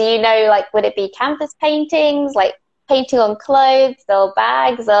 And do you know, like, would it be canvas paintings, like painting on clothes or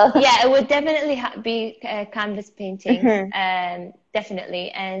bags? Or Yeah, it would definitely be canvas paintings,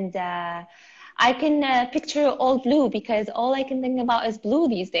 definitely. And I can picture all blue, because all I can think about is blue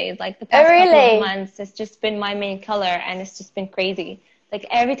these days. Like the past couple of months, it's just been my main color, and it's just been crazy. Like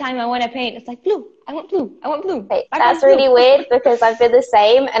every time I want to paint, it's like blue. I want blue. I want blue. Okay, that's really weird, because I've been the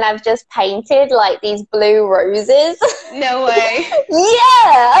same, and I've just painted like these blue roses. No way.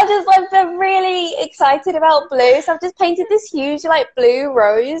 Yeah, I've been really excited about blue, so I've just painted this huge like blue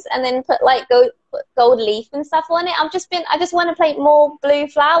rose, and then put like gold leaf and stuff on it. I just want to paint more blue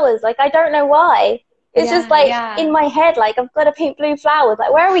flowers. Like, I don't know why. It's just like in my head, like I've got to paint blue flowers.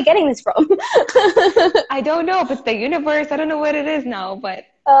 Like, where are we getting this from? I don't know, but the universe, I don't know what it is now, but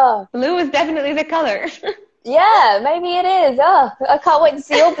blue is definitely the color. Yeah, maybe it is. Oh, I can't wait to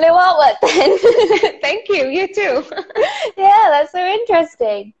see your blue artwork then. Thank you. You too. Yeah, that's so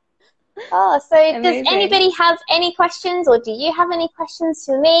interesting. Oh, so Amazing. Does anybody have any questions, or do you have any questions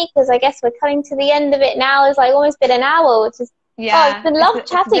for me? Because I guess we're coming to the end of it now. It's like almost been an hour, which is it's been lovely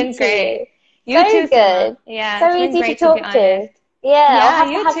chatting to you. You so too, good. Yeah, so easy to talk to. Yeah,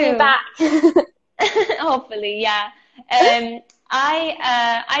 I'll have to have you back. Hopefully, yeah.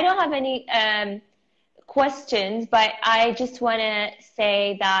 I don't have any questions, but I just want to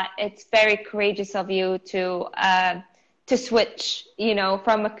say that it's very courageous of you to switch, you know,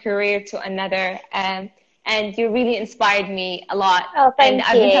 from a career to another. And you really inspired me a lot. Oh, thank you.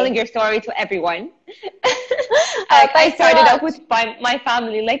 I've been telling your story to everyone. I started off with my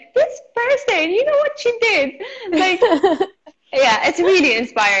family, like, this person, you know what she did? Like, yeah, it's really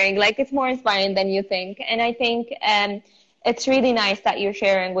inspiring. Like, it's more inspiring than you think. And I think it's really nice that you're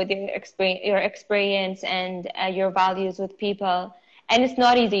sharing with your experience and your values with people. And it's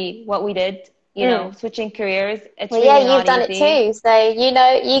not easy what we did. You know, switching careers, it's really not easy. You've done it too, so you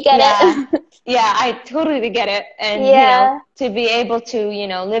know, you get it. Yeah, I totally get it. And, you know, to be able to, you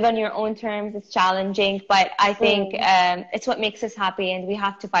know, live on your own terms is challenging, but I think it's what makes us happy, and we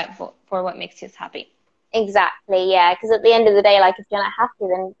have to fight for what makes us happy. Exactly, yeah, because at the end of the day, like, if you're not happy,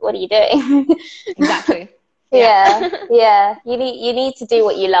 then what are you doing? Exactly. Yeah. You need to do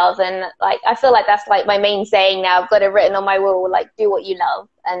what you love, and like I feel like that's like my main saying now. I've got it written on my wall, like, do what you love,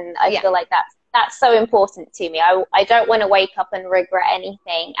 and I feel like that's so important to me. I don't want to wake up and regret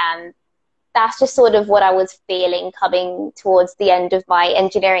anything, and that's just sort of what I was feeling coming towards the end of my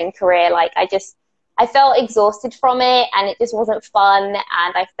engineering career. Like, I I felt exhausted from it, and it just wasn't fun,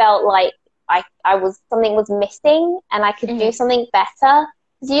 and I felt like something was missing, and I could do something better.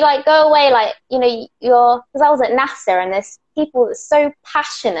 Because you like go away, like, you know, because I was at NASA, and there's people that's so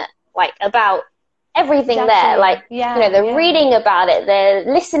passionate, like, about everything there. Like, you know, they're reading about it, they're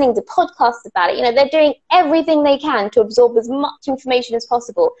listening to podcasts about it, you know, they're doing everything they can to absorb as much information as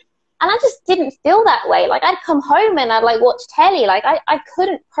possible. And I just didn't feel that way. Like, I'd come home and I'd like watch telly. Like, I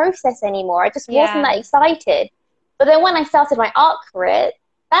couldn't process anymore. I just wasn't that excited. But then when I started my art career,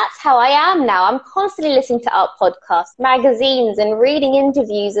 that's how I am now. I'm constantly listening to art podcasts, magazines, and reading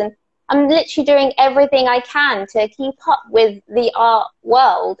interviews, and I'm literally doing everything I can to keep up with the art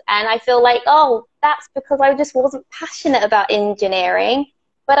world. And I feel like, oh, that's because I just wasn't passionate about engineering,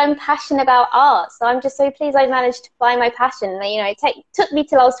 but I'm passionate about art. So I'm just so pleased I managed to find my passion. You know, it took me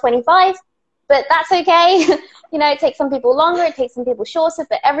till I was 25, but that's okay. You know, it takes some people longer, it takes some people shorter,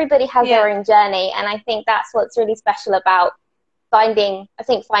 but everybody has their own journey. And I think that's what's really special about finding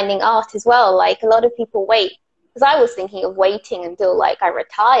art as well. Like, a lot of people wait, because I was thinking of waiting until like I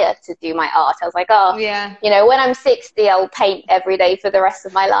retire to do my art. I was like, oh, you know, when I'm 60, I'll paint every day for the rest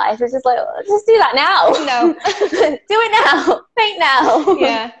of my life. It's just like, oh, just do that now. No. Do it now. Paint now.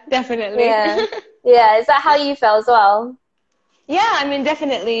 Yeah, definitely. Yeah. Is that how you felt as well? Yeah, I mean,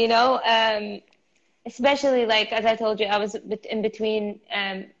 definitely, you know, especially like, as I told you, I was in between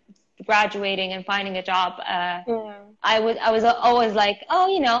graduating and finding a job. I was always like, oh,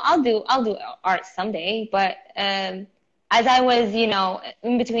 you know, I'll do art someday. But as I was, you know,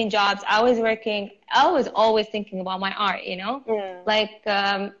 in between jobs, I was always thinking about my art, you know, like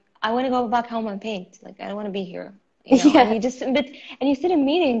I want to go back home and paint. Like, I don't want to be here, you know. And you just and you sit in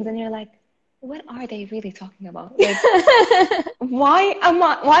meetings and you're like, what are they really talking about? Like, why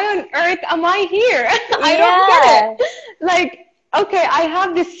on earth am I here? I don't get it. Like, okay, I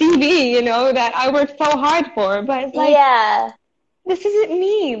have this CV, you know, that I worked so hard for, but it's like, this isn't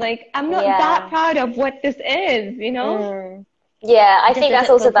me. Like, I'm not that proud of what this is, you know? Yeah, I think that's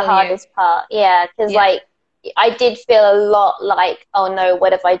also the hardest part. Yeah, because like, I did feel a lot like, oh no,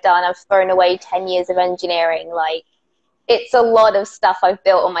 what have I done? I've thrown away 10 years of engineering. Like, it's a lot of stuff I've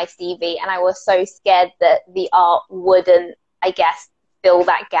built on my CV, and I was so scared that the art wouldn't, I guess, fill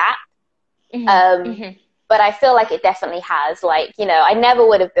that gap. But I feel like it definitely has. Like, you know, I never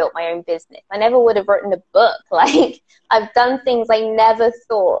would have built my own business. I never would have written a book. Like, I've done things I never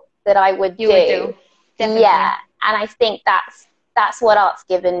thought that I would do. Definitely. Yeah, and I think that's what art's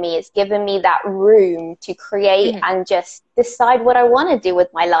given me. It's given me that room to create and just decide what I want to do with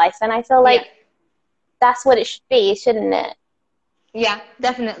my life. And I feel like that's what it should be, shouldn't it? Yeah,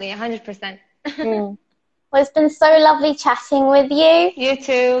 definitely, 100%. Well, it's been so lovely chatting with you. You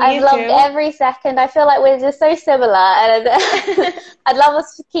too. I've loved every second. I feel like we're just so similar, and I'd love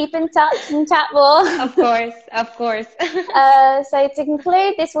us to keep in touch and chat more. Of course, of course. So to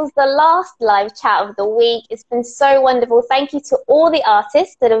conclude, this was the last live chat of the week. It's been so wonderful. Thank you to all the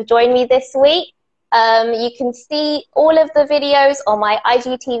artists that have joined me this week. You can see all of the videos on my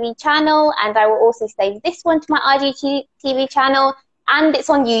IGTV channel, and I will also save this one to my IGTV channel, and it's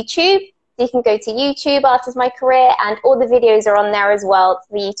on YouTube. So you can go to YouTube, Art is My Career, and all the videos are on there as well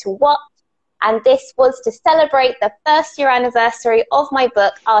for you to watch. And this was to celebrate the first year anniversary of my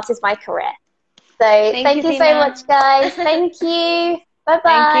book, Art is My Career. So thank you so much, guys. Thank you.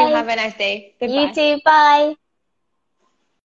 Bye-bye. Thank you. Have a nice day. Goodbye. You too. Bye.